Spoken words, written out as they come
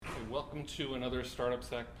welcome to another Startup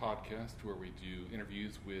Sac podcast where we do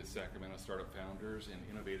interviews with Sacramento startup founders and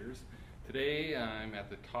innovators. Today I'm at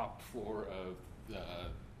the top floor of the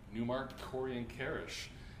Newmark Corey and Karish,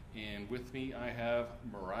 and with me I have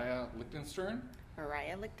Mariah Lichtenstern.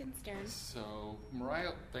 Mariah Lichtenstern. So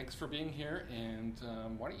Mariah, thanks for being here, and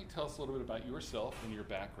why don't you tell us a little bit about yourself and your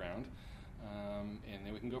background, and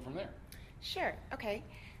then we can go from there. Sure, okay.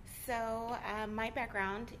 So my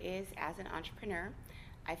background is as an entrepreneur.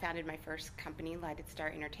 I founded my first company, Lighted Star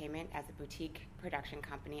Entertainment, as a boutique production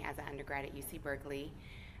company as an undergrad at UC Berkeley,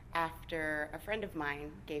 after a friend of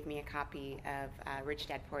mine gave me a copy of Rich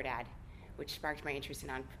Dad Poor Dad, which sparked my interest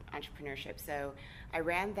in entrepreneurship. So I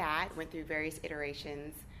ran that, went through various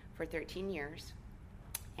iterations for 13 years,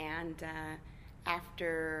 and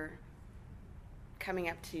after coming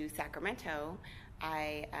up to Sacramento,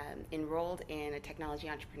 I enrolled in a technology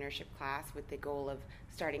entrepreneurship class with the goal of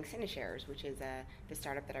starting CineShares, which is the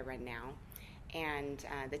startup that I run now. And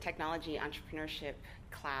the technology entrepreneurship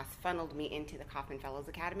class funneled me into the Kauffman Fellows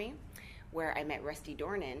Academy, where I met Rusty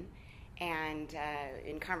Dornan. And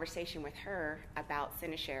in conversation with her about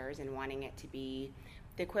CineShares and wanting it to be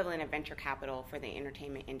the equivalent of venture capital for the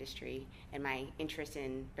entertainment industry and my interest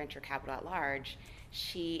in venture capital at large,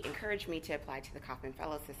 she encouraged me to apply to the Kauffman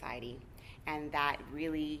Fellows Society. And that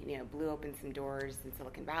really, blew open some doors in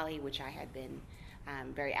Silicon Valley, which I had been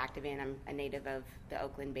very active in. I'm a native of the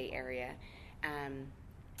Oakland Bay Area.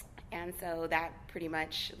 And so that pretty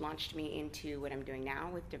much launched me into what I'm doing now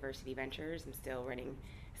with Diversity Ventures. I'm still running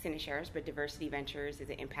CineShares, but Diversity Ventures is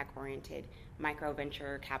an impact-oriented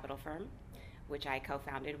micro-venture capital firm, which I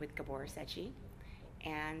co-founded with Gabor Sechi.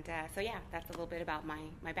 And so that's a little bit about my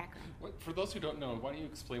background. For those who don't know, why don't you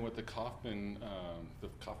explain what the Kauffman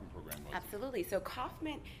program was? Absolutely. So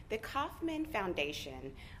the Kauffman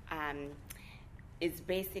Foundation is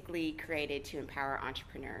basically created to empower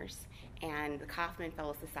entrepreneurs, and the Kauffman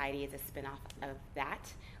Fellow Society is a spinoff of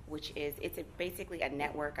that, which is basically a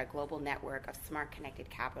network, a global network of smart connected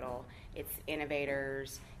capital. It's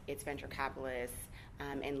innovators, it's venture capitalists,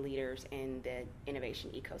 and leaders in the innovation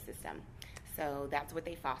ecosystem. So that's what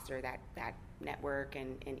they foster, that network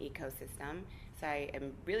and ecosystem. So I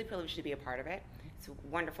am really privileged to be a part of it. It's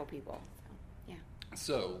wonderful people. So, yeah.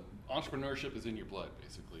 So entrepreneurship is in your blood,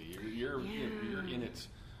 basically. You're in it.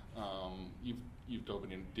 You've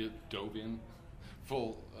dove in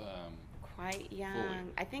full. Quite young.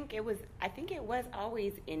 Fully. I think it was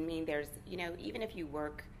always in me. There's even if you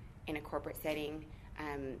work in a corporate setting.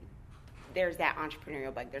 There's that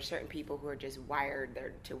entrepreneurial bug. There's certain people who are just wired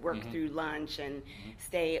to work through lunch and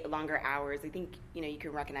stay longer hours. I think, you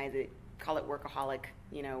can recognize it, call it workaholic,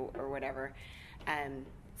 or whatever.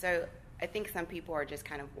 So I think some people are just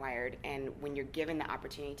kind of wired, and when you're given the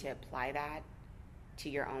opportunity to apply that to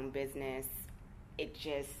your own business, it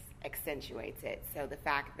just accentuates it. So the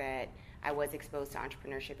fact that I was exposed to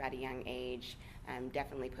entrepreneurship at a young age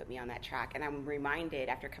definitely put me on that track. And I'm reminded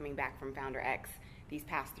after coming back from Founder X these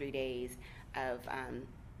past 3 days of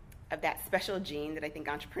that special gene that I think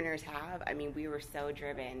entrepreneurs have. I mean, we were so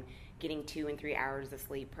driven, getting 2 and 3 hours of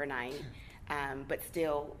sleep per night, but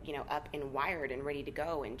still, up and wired and ready to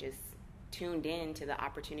go, and just tuned in to the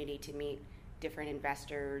opportunity to meet different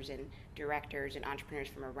investors and directors and entrepreneurs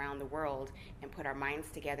from around the world and put our minds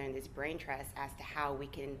together in this brain trust as to how we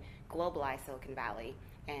can globalize Silicon Valley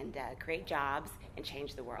and create jobs and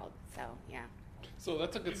change the world. So, yeah. So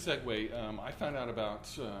that's a good segue. I found out about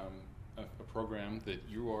a program that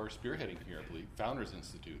you are spearheading here, I believe, Founders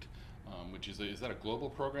Institute, which is that a global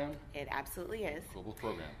program? It absolutely is. Global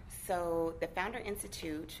program. So the Founder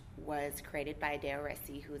Institute was created by Deo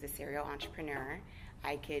Ressi, who's a serial entrepreneur.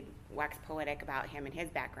 I could wax poetic about him and his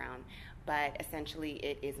background, but essentially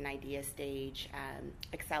it is an idea stage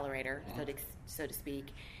accelerator, so to speak.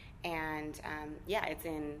 And it's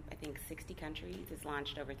in, I think, 60 countries. It's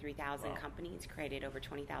launched over 3,000 companies, created over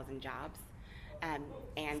 20,000 jobs.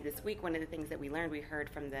 And this week, one of the things that we learned, we heard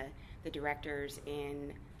from the directors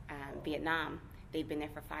in Vietnam. They'd been there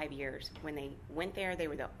for 5 years. When they went there, they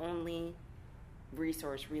were the only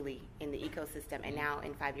resource really in the ecosystem. And now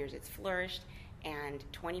in 5 years, it's flourished. And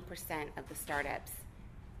 20% of the startups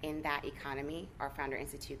in that economy are Founder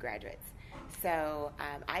Institute graduates. So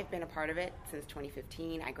I've been a part of it since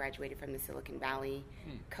 2015. I graduated from the Silicon Valley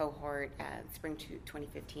cohort spring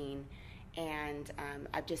 2015, and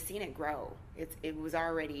I've just seen it grow. It was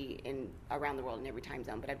already around the world in every time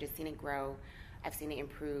zone, but I've just seen it grow. I've seen it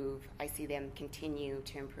improve. I see them continue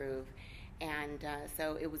to improve. And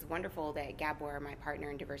so it was wonderful that Gabor, my partner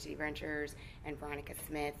in Diversity Ventures, and Veronica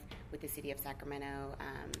Smith with the City of Sacramento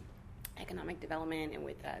Economic Development and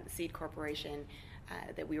with the Seed Corporation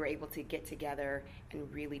that we were able to get together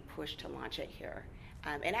and really push to launch it here.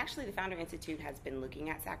 And actually, the Founder Institute has been looking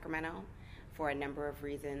at Sacramento for a number of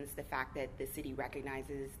reasons. The fact that the city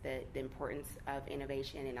recognizes the importance of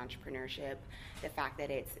innovation and entrepreneurship, the fact that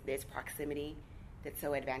its proximity that's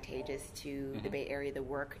so advantageous to the Bay Area, the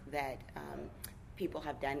work that people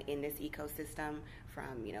have done in this ecosystem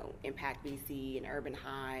from, Impact VC and Urban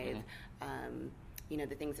Hive,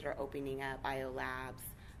 the things that are opening up, IO Labs,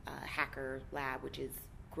 Hacker Lab, which is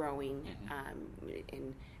growing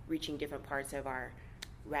and reaching different parts of our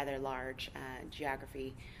rather large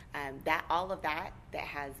geography. That all of that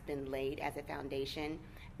has been laid as a foundation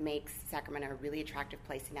makes Sacramento a really attractive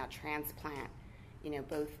place to now transplant,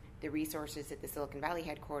 both the resources that the Silicon Valley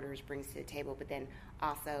headquarters brings to the table, but then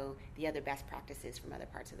also the other best practices from other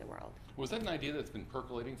parts of the world. Was that an idea that's been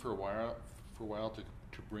percolating for a while to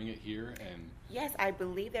bring it here? And yes, I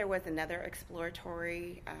believe there was another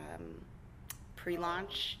exploratory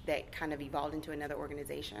pre-launch that kind of evolved into another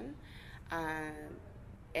organization.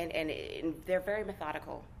 And they're very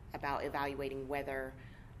methodical about evaluating whether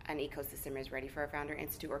an ecosystem is ready for a Founder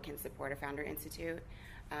Institute or can support a Founder Institute.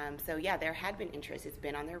 So yeah, there had been interest. It's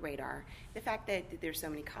been on their radar. The fact that there's so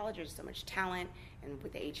many colleges, so much talent, and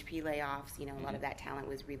with the HP layoffs, a lot of that talent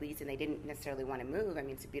was released, and they didn't necessarily want to move. I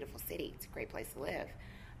mean, it's a beautiful city. It's a great place to live.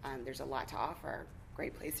 There's a lot to offer.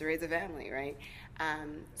 Great place to raise a family, right?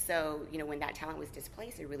 So, when that talent was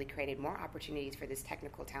displaced, it really created more opportunities for this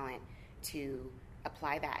technical talent to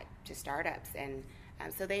apply that to startups. And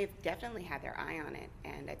so they've definitely had their eye on it.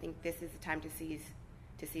 And I think this is the time to seize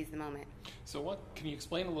the moment. So can you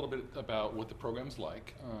explain a little bit about what the program's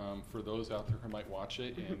like for those out there who might watch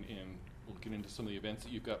it, and we'll get into some of the events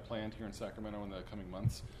that you've got planned here in Sacramento in the coming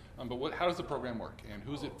months. But how does the program work, and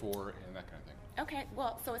who's it for, and that kind of thing? Okay,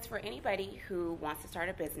 well, so it's for anybody who wants to start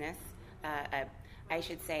a business, I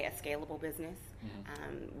should say a scalable business.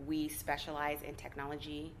 We specialize in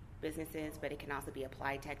technology businesses, but it can also be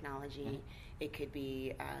applied technology. It could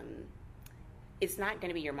be, it's not going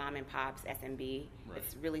to be your mom and pop's SMB. Right.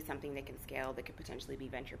 It's really something that can scale, that could potentially be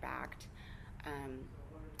venture backed.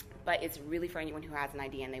 But it's really for anyone who has an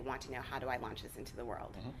idea and they want to know, how do I launch this into the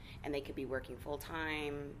world? And they could be working full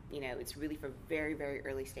time. It's really for very, very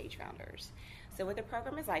early stage founders. So what the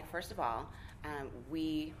program is like, first of all,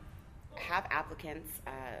 we have applicants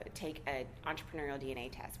take an entrepreneurial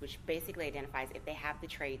DNA test, which basically identifies if they have the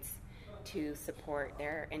traits to support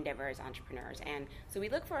their endeavor as entrepreneurs. And so we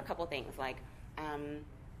look for a couple things like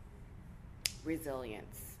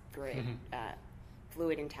resilience, grit,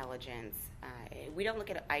 fluid intelligence. We don't look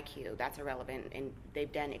at IQ. That's irrelevant. And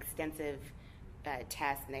they've done extensive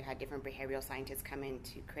tests, and they've had different behavioral scientists come in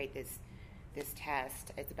to create this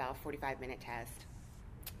test. It's about a 45-minute test.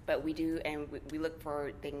 But we do, and we look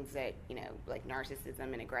for things that, like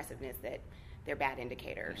narcissism and aggressiveness, that they're bad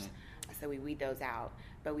indicators. So we weed those out.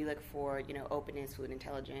 But we look for, openness, fluid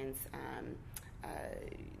intelligence,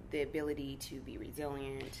 the ability to be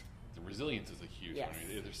resilient. The resilience is a huge yes. one.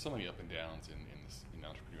 I mean, there's so many up and downs in the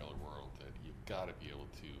entrepreneurial world that you've got to be able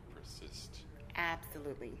to persist.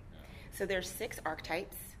 Absolutely. Yeah. So there's 6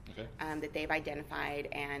 archetypes that they've identified,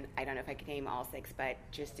 and I don't know if I can name all 6, but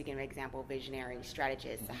just to give an example: visionary,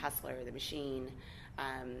 strategist, the hustler, the machine,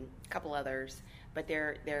 a couple others. But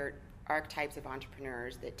they're archetypes of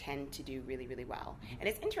entrepreneurs that tend to do really, really well. And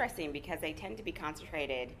it's interesting because they tend to be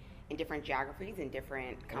concentrated in different geographies and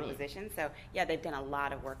different compositions. Really? So yeah, they've done a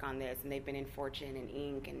lot of work on this, and they've been in Fortune and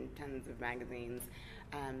Inc. and tons of magazines.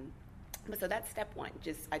 But so that's step 1,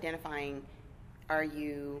 just identifying, are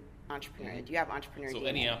you entrepreneurial? Do you have entrepreneurial So DNA?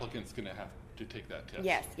 any applicant's going to have to take that test?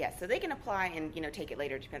 Yes. So they can apply and take it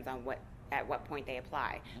later. It depends on at what point they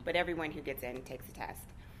apply. But everyone who gets in takes the test.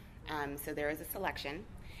 So there is a selection.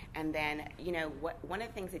 And then, one of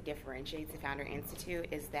the things that differentiates the Founder Institute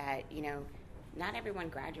is that, not everyone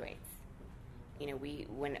graduates.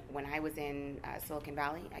 When I was in Silicon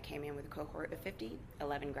Valley, I came in with a cohort of 50,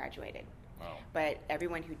 11 graduated. Wow. But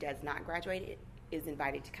everyone who does not graduate is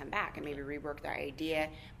invited to come back and maybe rework their idea,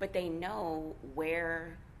 but they know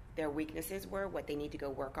where their weaknesses were, what they need to go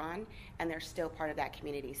work on, and they're still part of that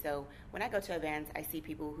community. So when I go to events, I see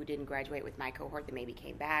people who didn't graduate with my cohort that maybe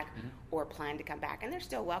came back or plan to come back, and they're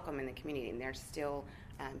still welcome in the community, and they're still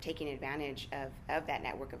taking advantage of that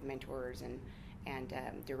network of mentors and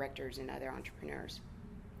directors and other entrepreneurs.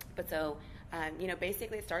 But so,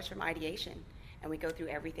 basically it starts from ideation, and we go through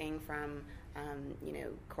everything from,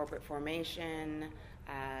 corporate formation,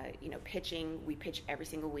 pitching. We pitch every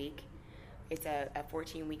single week. It's a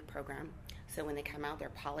 14-week program. So when they come out, they're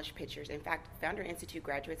polished pitchers. In fact, Founder Institute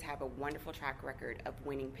graduates have a wonderful track record of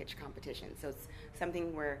winning pitch competitions. So it's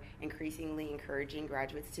something we're increasingly encouraging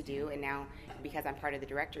graduates to do. And now, because I'm part of the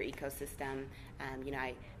director ecosystem,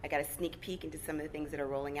 I got a sneak peek into some of the things that are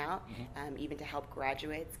rolling out, even to help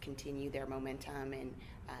graduates continue their momentum and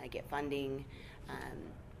get funding.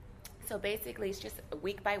 So basically, it's just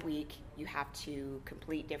week by week, you have to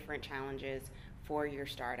complete different challenges for your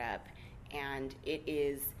startup. And it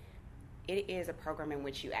is a program in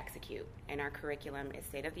which you execute. And our curriculum is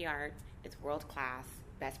state-of-the-art, it's world-class,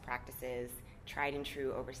 best practices, tried and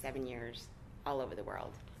true over 7 years, all over the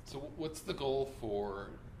world. So what's the goal for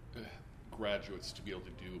graduates to be able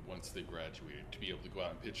to do once they graduate? To be able to go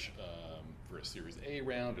out and pitch for a Series A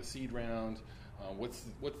round, a seed round? What's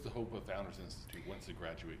the hope of Founders Institute once the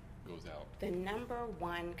graduate goes out? The number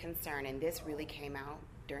one concern, and this really came out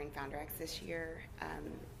during FounderX this year,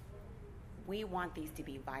 we want these to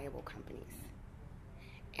be viable companies.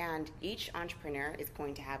 And each entrepreneur is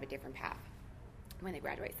going to have a different path when they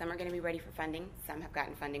graduate. Some are going to be ready for funding. Some have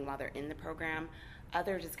gotten funding while they're in the program.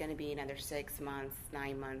 Others is going to be another 6 months,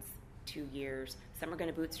 9 months, 2 years. Some are going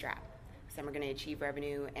to bootstrap. Some are going to achieve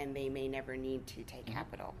revenue, and they may never need to take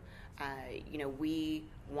capital. We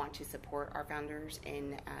want to support our founders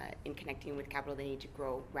in connecting with capital they need to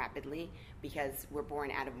grow rapidly, because we're born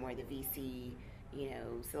out of more the VC,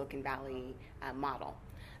 Silicon Valley model.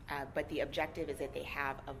 But the objective is that they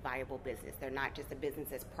have a viable business. They're not just a business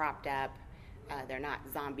that's propped up. They're not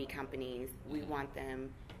zombie companies. We want them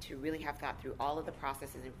to really have thought through all of the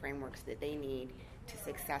processes and frameworks that they need to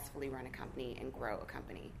successfully run a company and grow a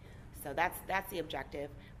company. So that's the objective.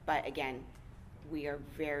 But again, we are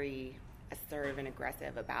very assertive and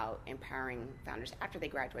aggressive about empowering founders after they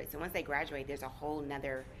graduate. So once they graduate, there's a whole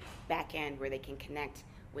nother back end where they can connect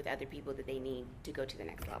with other people that they need to go to the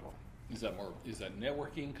next level. Is that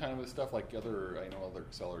networking kind of stuff like other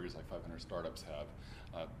accelerators like 500 Startups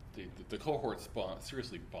have? The cohorts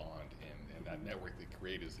seriously bond, and that network they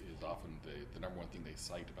create is often the number one thing they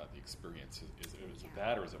cite about the experience. Is it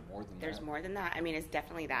that, or is it more than that? There's more than that. I mean, it's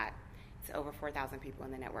definitely that. It's over 4,000 people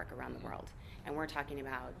in the network around the world. And we're talking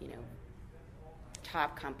about,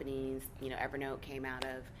 top companies. Evernote came out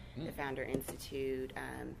of the Founder Institute.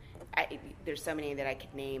 There's so many that I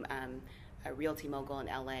could name. A Realty Mogul in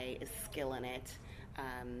LA is Skill in it.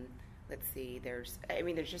 Let's see. There's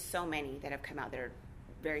just so many that have come out that are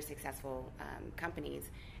very successful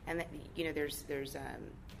companies. And there's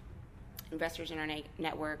investors in our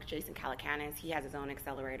network. Jason Calacanis, he has his own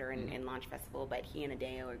accelerator and Launch Festival, but he and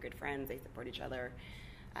Adeo are good friends. They support each other.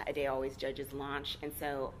 Adeo always judges launch, and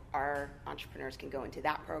so our entrepreneurs can go into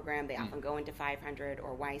that program. They often go into 500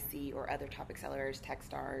 or YC or other top accelerators,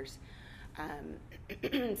 Techstars.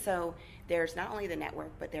 So there's not only the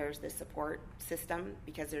network, but there's the support system,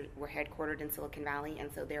 because we're headquartered in Silicon Valley, and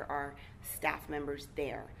so there are staff members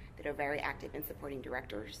there that are very active in supporting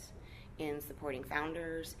directors, in supporting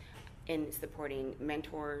founders, in supporting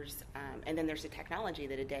mentors, and then there's the technology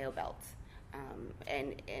that Adeo built.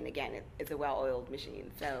 And again, it's a well-oiled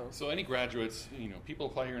machine. So any graduates, people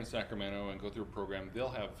apply here in Sacramento and go through a program, they'll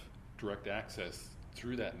have direct access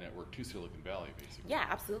through that network to Silicon Valley, basically. Yeah,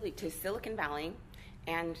 absolutely, to Silicon Valley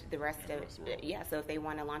and the rest of the world. Yeah. So if they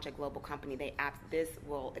want to launch a global company, this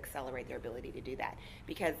will accelerate their ability to do that,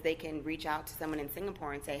 because they can reach out to someone in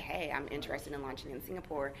Singapore and say, "Hey, I'm interested in launching in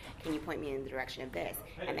Singapore. Can you point me in the direction of this?"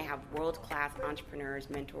 And they have world-class entrepreneurs,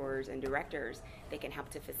 mentors, and directors that can help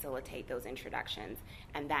to facilitate those introductions,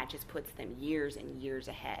 and that just puts them years and years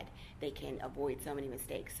ahead. They can avoid so many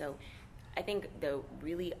mistakes. So I think the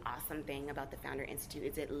really awesome thing about the Founder Institute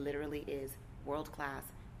is it literally is world-class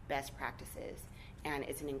best practices, and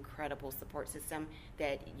it's an incredible support system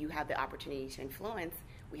that you have the opportunity to influence.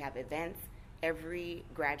 We have events. Every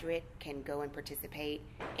graduate can go and participate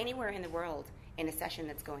anywhere in the world in a session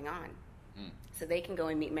that's going on. So they can go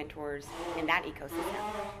and meet mentors in that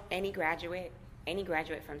ecosystem. Any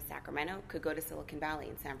graduate from Sacramento could go to Silicon Valley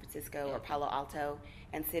in San Francisco or Palo Alto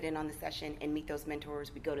and sit in on the session and meet those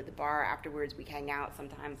mentors. We go to the bar afterwards. We hang out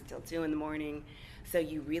sometimes until 2 in. So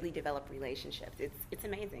you really develop relationships. It's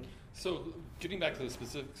amazing. So getting back to the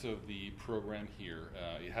specifics of the program here,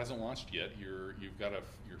 it hasn't launched yet. You've got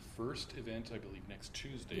your first event, I believe, next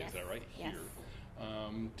Tuesday. Yes. Is that right? Yes.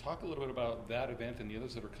 Here. Talk a little bit about that event and the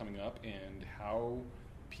others that are coming up, and how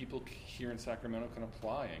people here in Sacramento can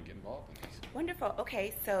apply and get involved in this. Wonderful.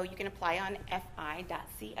 Okay, so you can apply on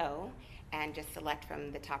fi.co and just select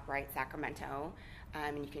from the top right Sacramento.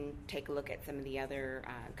 And you can take a look at some of the other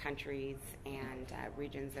countries and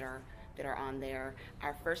regions that are on there.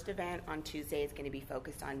 Our first event on Tuesday is going to be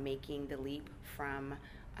focused on making the leap from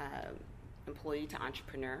employee to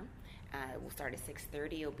entrepreneur. We'll start at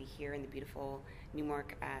 6:30. It'll be here in the beautiful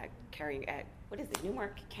Newmark, what is it?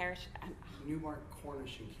 Newmark Carriage. Newmark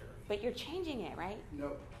Cornish and Cary. But you're changing it, right?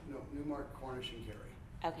 No, Newmark Cornish and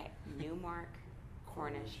Cary. Okay, Newmark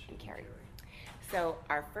Cornish and Cary. So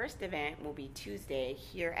our first event will be Tuesday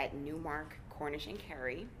here at Newmark Cornish and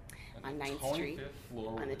Cary on 9th Street,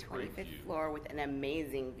 on the 25th floor with an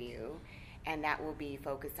amazing view, and that will be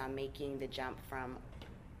focused on making the jump from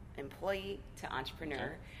employee to entrepreneur.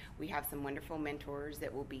 Okay. We have some wonderful mentors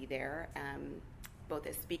that will be there, both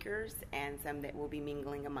as speakers and some that will be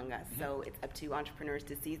mingling among us. So it's up to entrepreneurs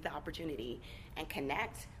to seize the opportunity and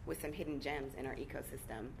connect with some hidden gems in our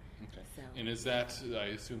ecosystem. Okay. So. And is that, I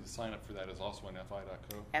assume the sign up for that is also on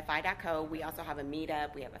fi.co? fi.co. We also have a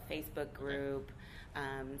meetup. We have a Facebook group.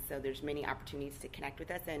 So there's many opportunities to connect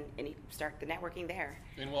with us and start the networking there.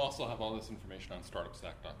 And we'll also have all this information on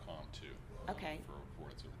startupsac.com too. Okay. For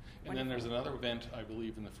it. And then there's another event, I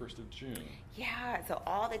believe, in the 1st of June. Yeah, so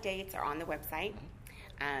all the dates are on the website.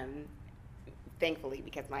 Thankfully,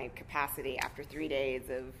 because my capacity after 3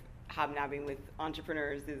 days of hobnobbing with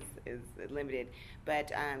entrepreneurs is limited.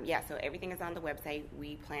 But yeah, so everything is on the website.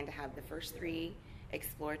 We plan to have the first 3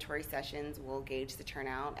 exploratory sessions. We'll gauge the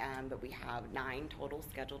turnout, but we have 9 total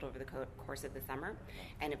scheduled over the course of the summer.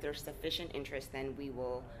 And if there's sufficient interest, then we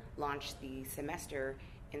will launch the semester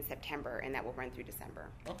in September, and that will run through December.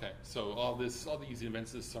 Okay, so all these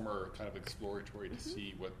events this summer are kind of exploratory to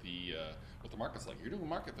see what the market's like. You're doing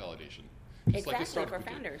market validation. Just Exactly, like for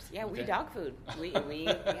founders. Yeah, okay. we dog food. We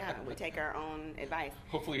take our own advice.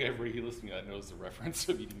 Hopefully everybody listening to that knows the reference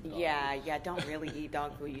of eating dog food. Yeah, don't really eat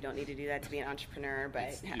dog food. You don't need to do that to be an entrepreneur,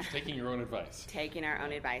 but It's taking your own advice. Taking our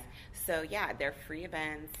own advice. So yeah, they're free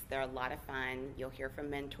events. They're a lot of fun. You'll hear from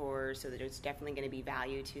mentors, so there's definitely going to be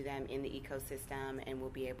value to them in the ecosystem, and we'll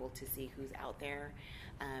be able to see who's out there,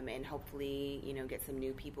 and hopefully, get some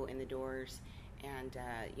new people in the doors, and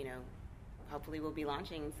hopefully we'll be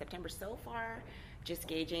launching in September. So far, just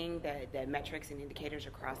gauging the metrics and indicators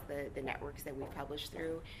across the networks that we've published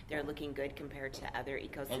through, they're looking good compared to other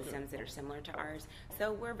ecosystems that are similar to ours.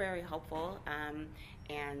 So we're very hopeful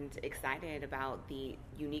and excited about the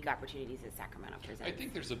unique opportunities that Sacramento presents. I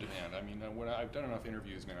think there's a demand. I mean, when I've done enough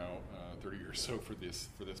interviews now, 30 or so for this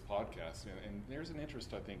podcast, and there's an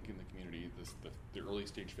interest, I think, in the community, the early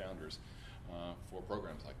stage founders, for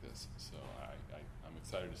programs like this. So I'm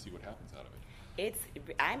excited to see what happens out of it.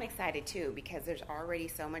 I'm excited too, because there's already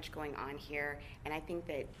so much going on here, and I think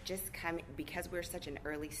that because we're such an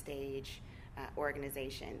early stage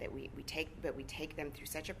organization, that we take them through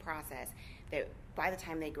such a process that by the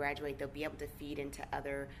time they graduate, they'll be able to feed into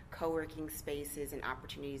other co-working spaces and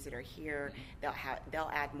opportunities that are here.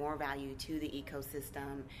 They'll add more value to the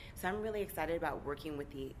ecosystem. So I'm really excited about working with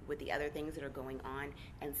the other things that are going on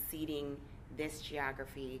and seeding this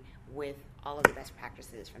geography with all of the best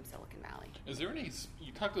practices from Silicon Valley. Is there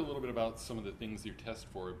you talked a little bit about some of the things you test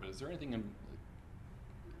for, but is there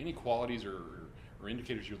any qualities or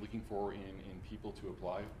indicators you're looking for in people to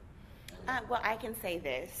apply? Well, I can say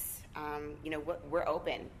this. We're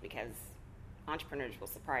open, because entrepreneurs will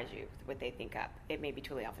surprise you with what they think up. It may be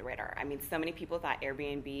totally off the radar. I mean, so many people thought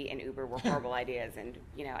Airbnb and Uber were horrible ideas, and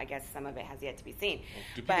I guess some of it has yet to be seen. Well,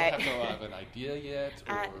 do people have to have an idea yet,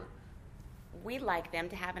 or? We like them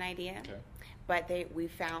to have an idea, okay. But we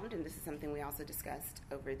found, and this is something we also discussed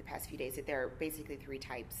over the past few days, that there are basically 3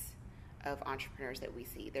 types of entrepreneurs that we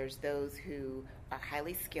see. There's those who are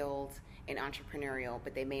highly skilled and entrepreneurial,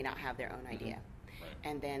 but they may not have their own idea. Right.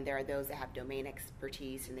 And then there are those that have domain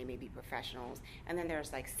expertise, and they may be professionals. And then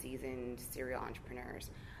there's seasoned serial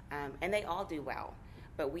entrepreneurs. And they all do well.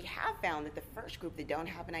 But we have found that the first group that don't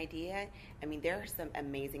have an idea, there are some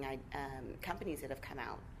amazing companies that have come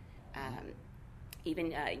out.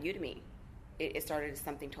 Even Udemy, it started as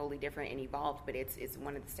something totally different and evolved, but it's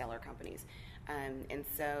one of the stellar companies. And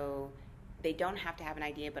so they don't have to have an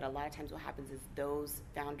idea, but a lot of times what happens is those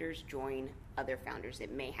founders join other founders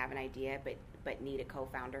that may have an idea but need a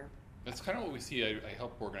co-founder. That's kind of what we see. I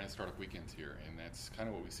help organize startup weekends here, and that's kind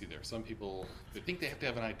of what we see there. Some people, they think they have to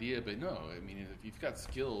have an idea, but no. If you've got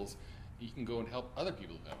skills, you can go and help other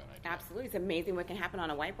people who have an idea. Absolutely. It's amazing what can happen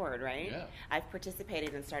on a whiteboard, right? Yeah. I've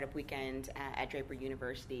participated in Startup Weekend at Draper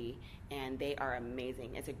University, and they are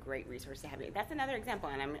amazing. It's a great resource to have. That's another example,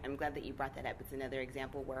 and I'm glad that you brought that up. It's another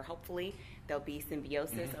example where hopefully there'll be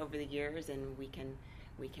symbiosis over the years, and we can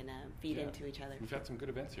feed into each other. We've had some good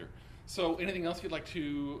events here. So anything else you'd like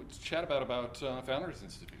to chat about Founders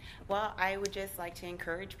Institute? Well, I would just like to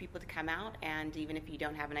encourage people to come out, and even if you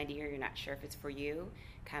don't have an idea or you're not sure if it's for you,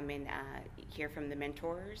 come and hear from the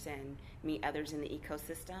mentors and meet others in the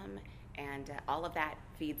ecosystem And all of that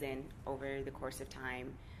feeds in over the course of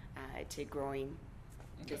time to growing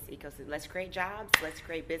this ecosystem. Let's create jobs, let's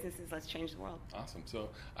create businesses, let's change the world. Awesome. So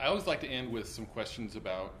I always like to end with some questions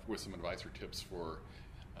with some advice or tips for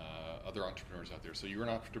other entrepreneurs out there. So you're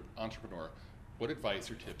an entrepreneur. What advice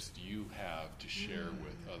or tips do you have to share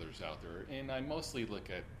with others out there? And I mostly look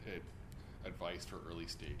at advice for early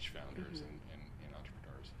stage founders and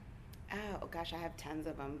entrepreneurs. Oh gosh, I have tons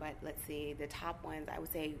of them, but let's see. The top ones, I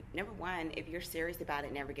would say, number one, if you're serious about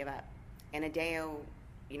it, never give up. And Adeo,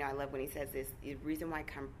 I love when he says this, the reason why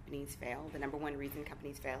companies fail, the number one reason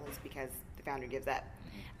companies fail is because the founder gives up.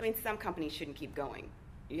 I mean, some companies shouldn't keep going.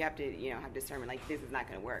 You have to, have discernment, like this is not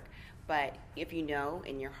going to work. But if you know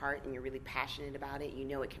in your heart and you're really passionate about it, you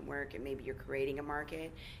know it can work, and maybe you're creating a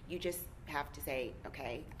market, you just have to say,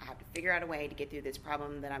 okay, I have to figure out a way to get through this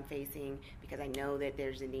problem that I'm facing because I know that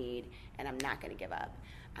there's a need and I'm not going to give up.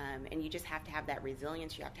 And you just have to have that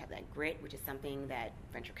resilience. You have to have that grit, which is something that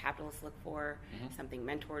venture capitalists look for, something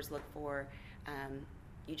mentors look for.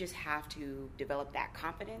 You just have to develop that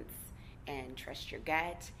confidence and trust your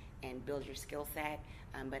gut and build your skill set.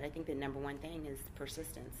 But I think the number one thing is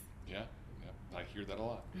persistence. Yeah, I hear that a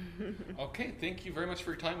lot. Okay, thank you very much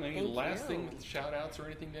for your time. Any last thing, shout outs or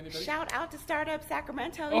anything to anybody? Shout out to Startup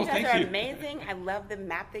Sacramento. You guys are amazing. I love the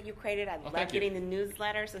map that you created. I love getting the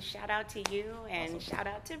newsletter. So shout out to you, and shout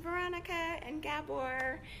out to Veronica and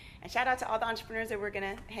Gabor, and shout out to all the entrepreneurs that we're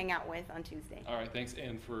going to hang out with on Tuesday. All right, thanks.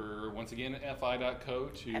 And for, once again, fi.co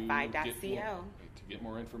to get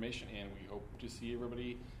more information. And we hope to see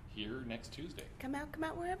everybody here next Tuesday. Come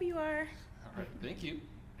out wherever you are. All right, thank you.